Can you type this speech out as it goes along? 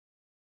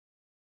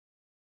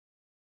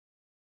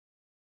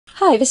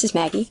Hi, this is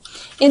Maggie.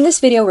 In this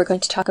video we're going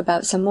to talk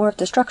about some more of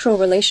the structural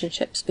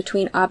relationships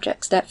between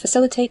objects that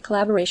facilitate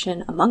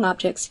collaboration among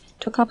objects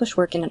to accomplish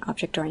work in an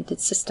object-oriented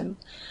system.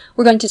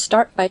 We're going to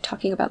start by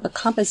talking about the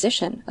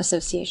composition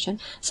association,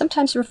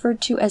 sometimes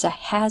referred to as a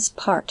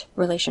has-part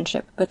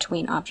relationship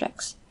between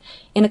objects.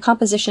 In a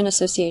composition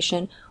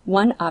association,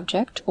 one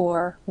object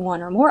or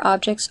one or more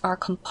objects are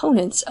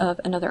components of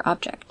another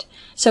object.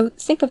 So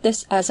think of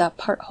this as a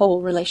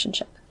part-whole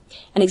relationship.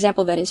 An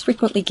example that is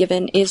frequently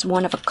given is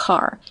one of a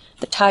car.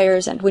 The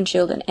tires and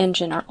windshield and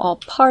engine are all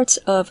parts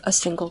of a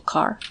single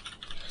car.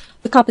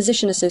 The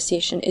composition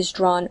association is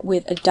drawn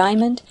with a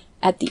diamond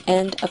at the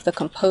end of the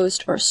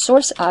composed or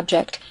source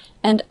object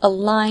and a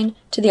line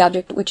to the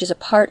object which is a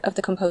part of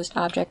the composed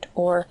object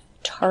or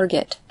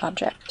target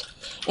object.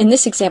 In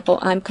this example,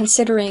 I'm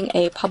considering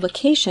a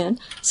publication,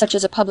 such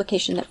as a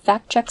publication that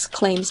fact-checks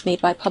claims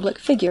made by public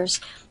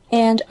figures,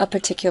 and a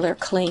particular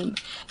claim.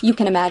 You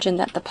can imagine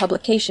that the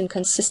publication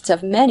consists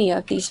of many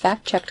of these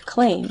fact-checked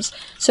claims,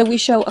 so we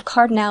show a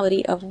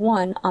cardinality of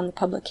one on the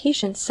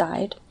publication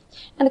side,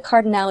 and a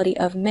cardinality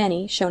of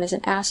many, shown as an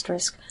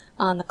asterisk,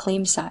 on the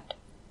claim side.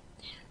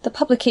 The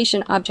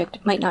publication object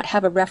might not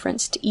have a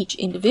reference to each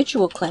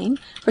individual claim.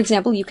 For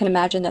example, you can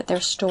imagine that they're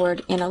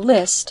stored in a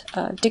list,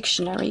 a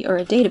dictionary, or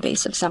a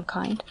database of some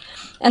kind,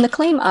 and the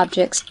claim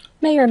objects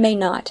may or may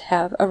not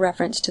have a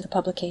reference to the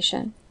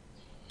publication.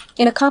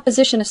 In a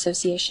composition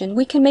association,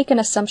 we can make an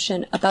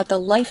assumption about the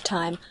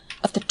lifetime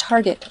of the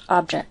target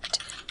object.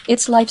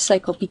 Its life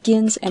cycle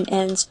begins and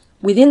ends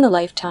within the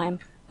lifetime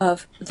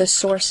of the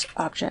source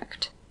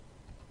object.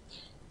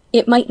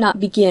 It might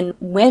not begin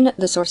when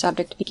the source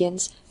object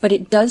begins, but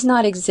it does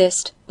not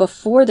exist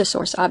before the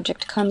source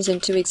object comes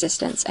into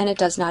existence, and it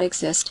does not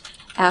exist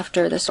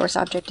after the source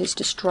object is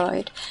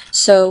destroyed.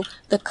 So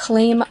the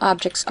claim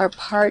objects are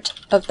part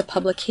of the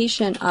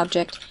publication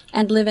object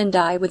and live and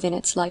die within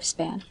its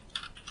lifespan.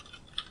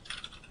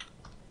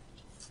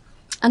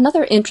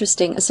 Another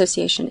interesting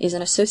association is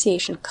an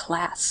association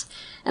class.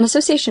 An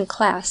association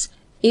class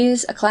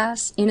is a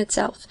class in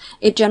itself.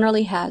 It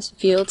generally has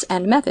fields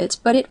and methods,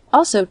 but it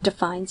also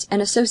defines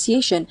an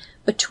association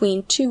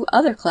between two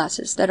other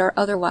classes that are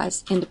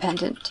otherwise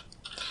independent.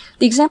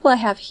 The example I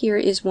have here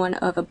is one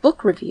of a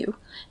book review,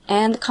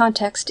 and the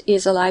context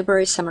is a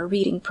library summer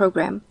reading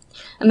program.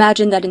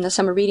 Imagine that in the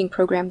summer reading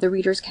program, the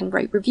readers can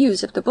write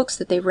reviews of the books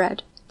that they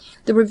read.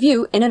 The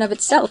review, in and of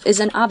itself, is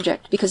an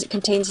object because it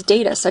contains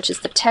data such as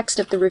the text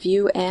of the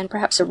review and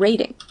perhaps a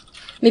rating,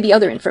 maybe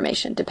other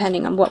information,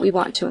 depending on what we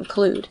want to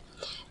include.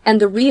 And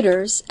the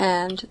readers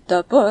and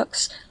the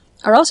books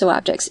are also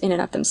objects in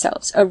and of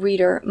themselves. A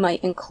reader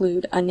might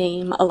include a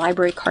name, a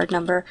library card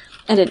number,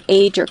 and an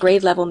age or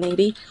grade level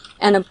maybe,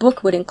 and a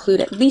book would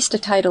include at least a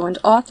title and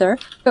author,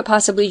 but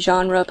possibly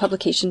genre,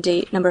 publication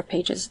date, number of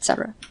pages,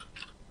 etc.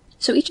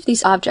 So each of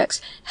these objects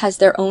has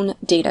their own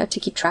data to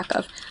keep track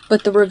of,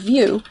 but the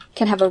review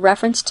can have a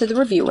reference to the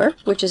reviewer,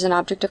 which is an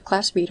object of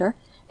class reader,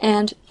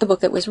 and the book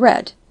that was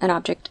read, an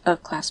object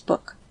of class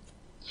book.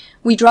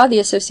 We draw the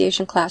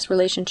association class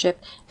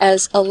relationship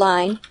as a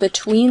line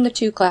between the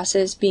two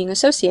classes being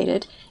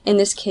associated, in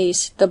this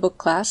case the book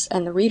class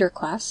and the reader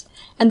class,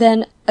 and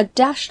then a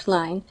dashed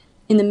line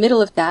in the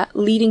middle of that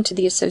leading to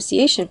the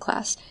association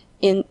class,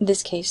 in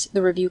this case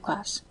the review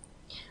class.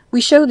 We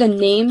show the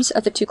names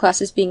of the two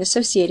classes being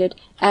associated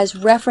as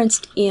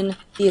referenced in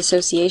the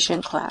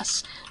association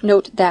class.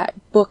 Note that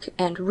book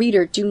and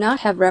reader do not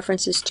have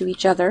references to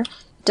each other.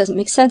 It doesn't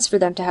make sense for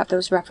them to have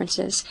those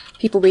references.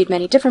 People read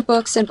many different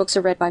books, and books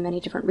are read by many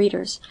different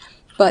readers.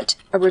 But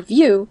a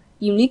review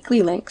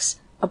uniquely links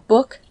a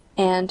book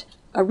and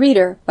a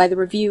reader by the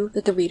review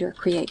that the reader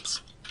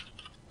creates.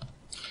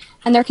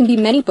 And there can be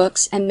many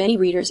books and many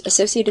readers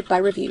associated by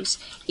reviews.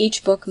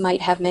 Each book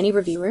might have many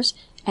reviewers,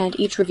 and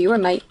each reviewer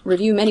might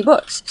review many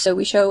books, so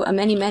we show a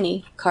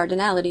many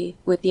cardinality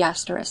with the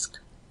asterisk.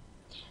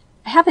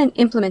 I have an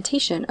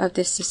implementation of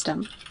this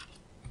system.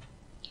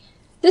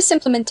 This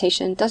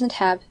implementation doesn't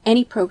have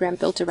any program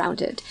built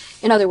around it.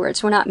 In other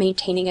words, we're not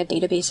maintaining a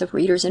database of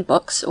readers and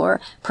books,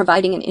 or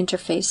providing an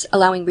interface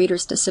allowing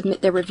readers to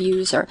submit their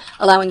reviews, or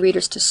allowing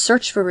readers to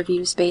search for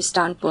reviews based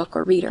on book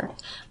or reader.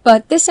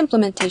 But this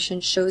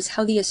implementation shows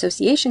how the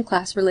association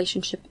class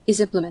relationship is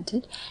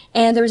implemented,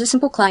 and there is a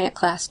simple client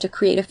class to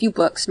create a few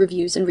books,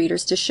 reviews, and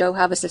readers to show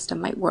how the system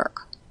might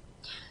work.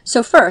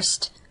 So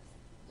first,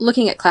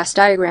 looking at class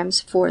diagrams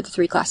for the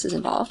three classes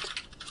involved,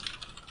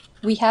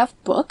 we have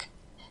book,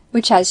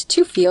 which has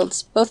two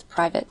fields, both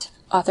private,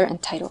 author and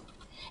title.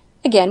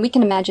 Again, we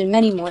can imagine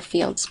many more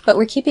fields, but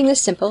we're keeping this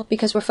simple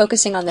because we're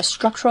focusing on the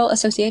structural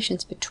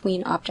associations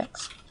between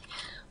objects.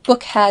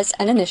 Book has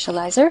an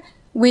initializer,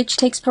 which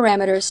takes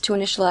parameters to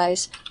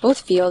initialize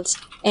both fields,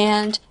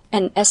 and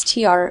an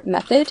str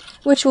method,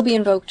 which will be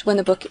invoked when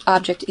the book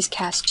object is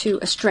cast to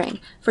a string,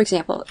 for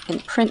example, in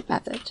the print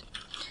method.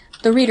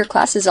 The reader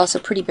class is also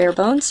pretty bare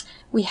bones.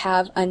 We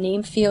have a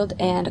name field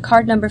and a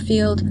card number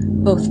field,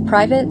 both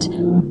private,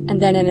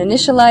 and then an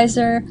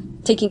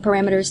initializer, taking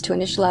parameters to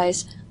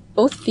initialize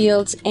both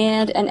fields,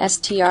 and an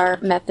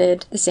str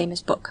method, the same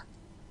as book.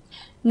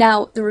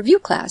 Now, the review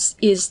class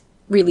is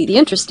really the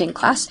interesting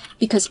class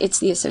because it's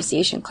the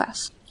association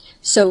class.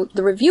 So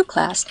the review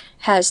class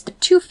has the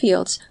two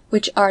fields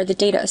which are the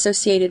data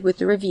associated with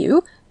the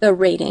review, the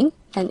rating,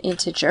 an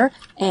integer,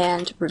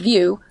 and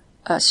review,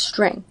 a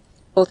string,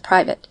 both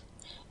private.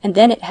 And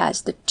then it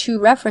has the two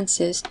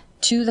references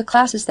to the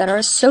classes that are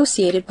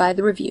associated by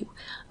the review,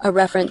 a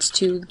reference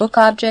to the book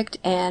object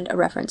and a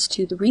reference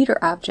to the reader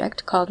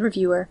object called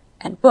reviewer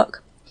and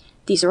book.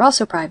 These are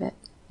also private.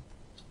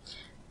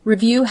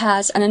 Review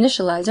has an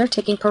initializer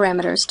taking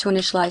parameters to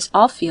initialize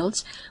all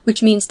fields,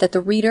 which means that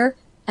the reader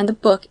and the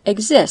book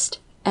exist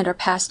and are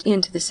passed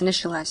into this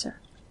initializer.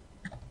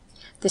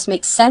 This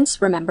makes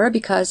sense, remember,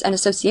 because an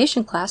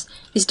association class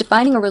is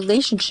defining a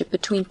relationship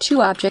between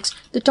two objects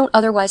that don't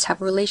otherwise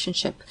have a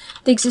relationship.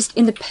 They exist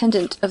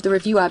independent of the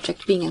review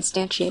object being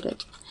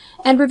instantiated.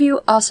 And review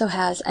also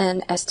has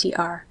an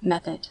str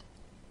method.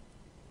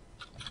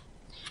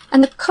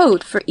 And the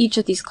code for each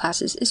of these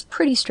classes is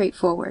pretty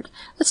straightforward.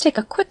 Let's take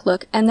a quick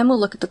look, and then we'll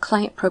look at the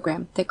client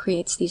program that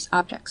creates these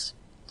objects.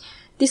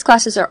 These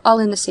classes are all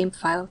in the same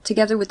file,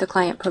 together with the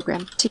client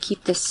program, to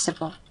keep this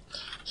simple.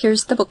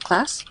 Here's the book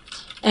class,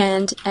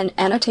 and an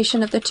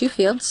annotation of the two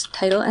fields,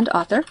 title and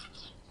author,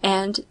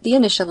 and the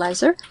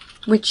initializer,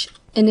 which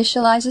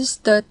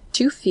initializes the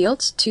two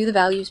fields to the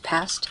values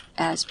passed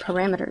as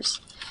parameters.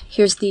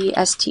 Here's the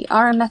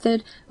str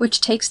method,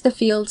 which takes the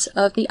fields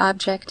of the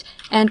object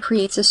and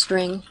creates a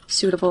string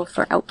suitable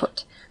for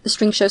output. The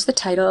string shows the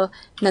title,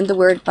 and then the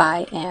word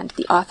by and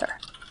the author.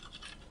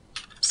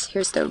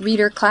 Here's the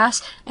reader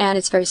class, and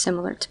it's very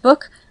similar to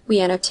book. We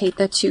annotate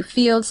the two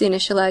fields. The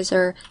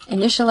initializer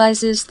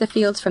initializes the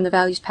fields from the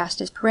values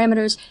passed as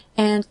parameters,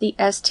 and the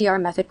str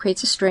method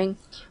creates a string,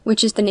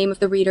 which is the name of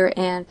the reader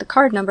and the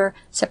card number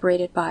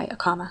separated by a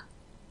comma.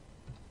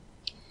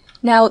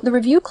 Now, the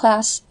review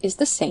class is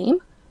the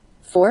same.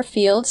 4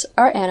 fields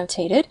are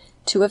annotated.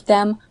 2 of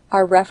them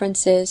are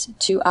references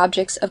to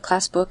objects of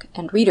class book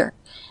and reader,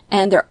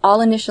 and they're all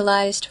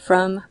initialized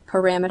from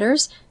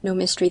parameters, no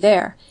mystery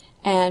there.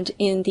 And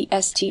in the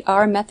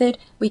str method,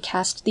 we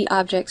cast the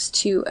objects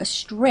to a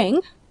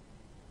string,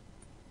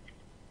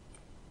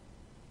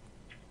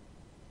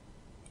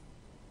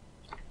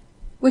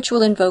 which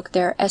will invoke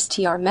their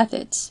str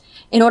methods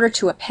in order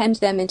to append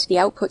them into the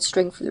output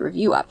string for the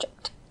review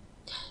object.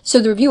 So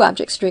the review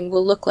object string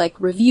will look like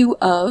review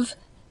of,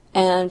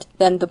 and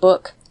then the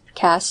book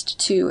cast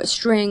to a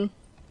string,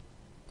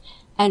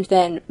 and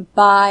then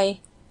by,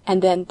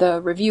 and then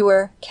the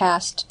reviewer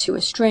cast to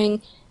a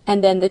string,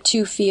 and then the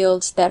two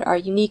fields that are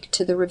unique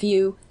to the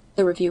review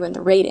and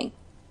the rating.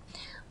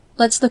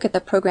 Let's look at the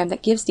program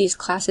that gives these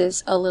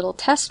classes a little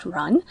test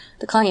run,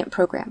 the client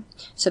program.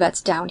 So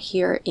that's down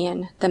here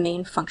in the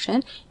main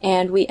function,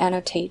 and we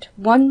annotate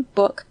 1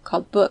 book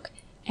called book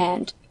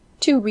and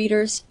 2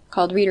 readers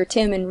called reader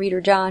Tim and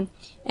reader John,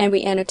 and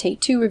we annotate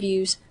 2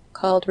 reviews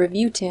called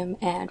review Tim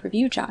and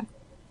review John.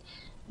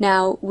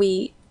 Now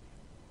we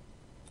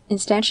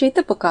instantiate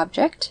the book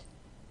object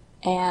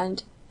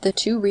and the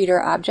 2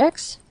 reader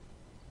objects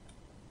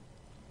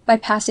by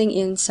passing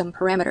in some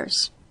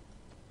parameters.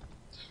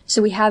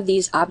 So we have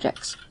these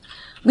objects.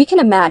 We can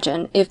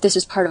imagine, if this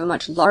is part of a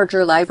much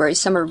larger library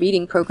summer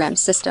reading program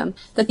system,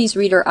 that these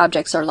reader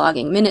objects are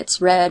logging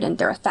minutes read, and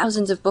there are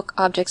thousands of book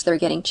objects that are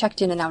getting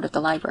checked in and out of the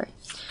library.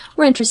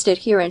 We're interested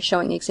here in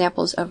showing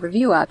examples of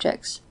review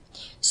objects.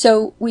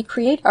 So we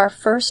create our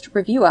first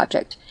review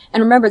object.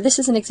 And remember, this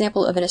is an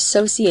example of an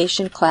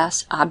association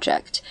class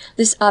object.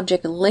 This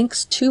object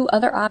links 2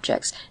 other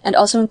objects and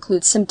also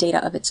includes some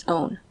data of its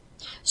own.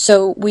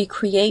 So we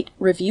create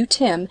review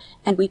Tim,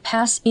 and we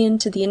pass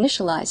into the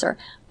initializer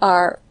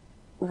our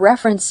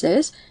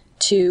references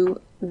to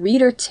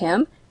reader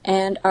Tim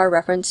and our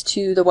reference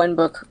to the 1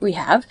 book we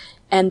have,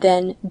 and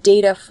then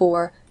data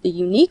for the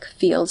unique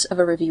fields of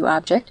a review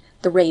object,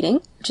 the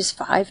rating, which is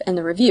 5, and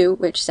the review,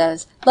 which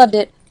says, loved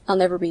it, I'll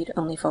never read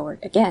Only Forward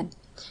again.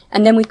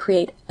 And then we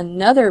create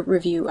another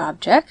review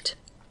object,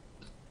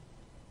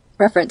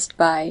 referenced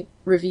by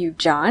review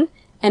John,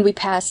 and we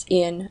pass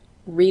in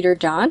reader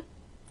John,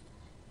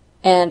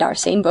 and our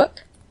same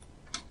book,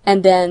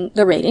 and then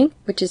the rating,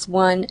 which is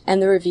 1,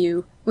 and the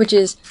review, which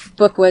is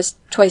book was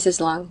twice as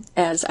long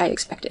as I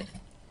expected.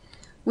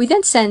 We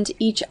then send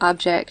each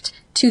object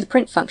to the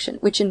print function,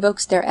 which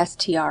invokes their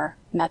str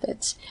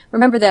methods.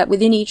 Remember that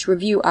within each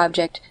review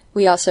object,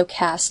 we also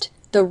cast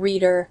the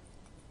reader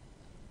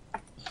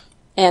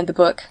and the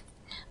book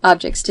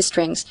objects to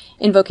strings,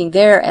 invoking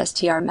their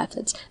str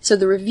methods. So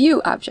the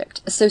review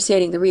object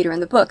associating the reader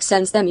and the book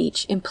sends them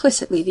each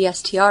implicitly the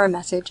str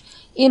message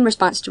in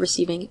response to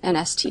receiving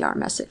an str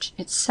message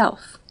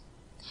itself.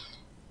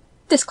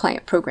 This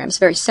client program is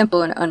very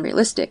simple and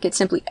unrealistic. It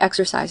simply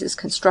exercises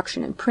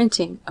construction and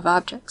printing of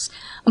objects.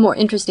 A more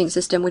interesting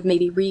system would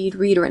maybe read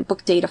reader and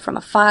book data from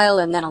a file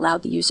and then allow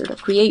the user to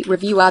create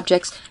review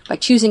objects by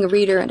choosing a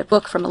reader and a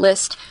book from a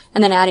list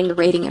and then adding the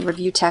rating and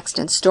review text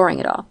and storing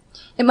it all.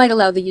 It might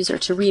allow the user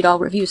to read all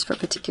reviews for a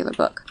particular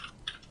book.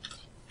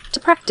 To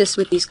practice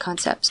with these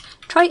concepts,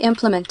 try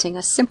implementing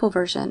a simple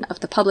version of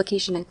the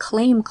publication and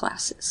claim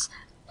classes.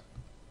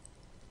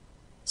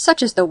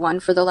 such as the one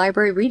for the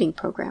library reading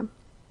program.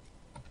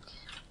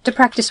 To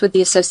practice with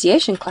the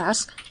association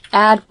class,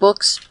 add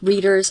books,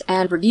 readers,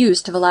 and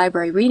reviews to the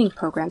library reading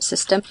program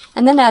system,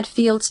 and then add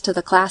fields to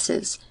the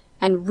classes,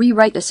 and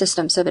rewrite the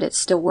system so that it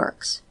still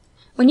works.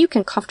 When you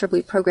can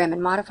comfortably program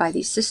and modify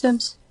these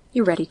systems,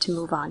 you're ready to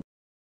move on.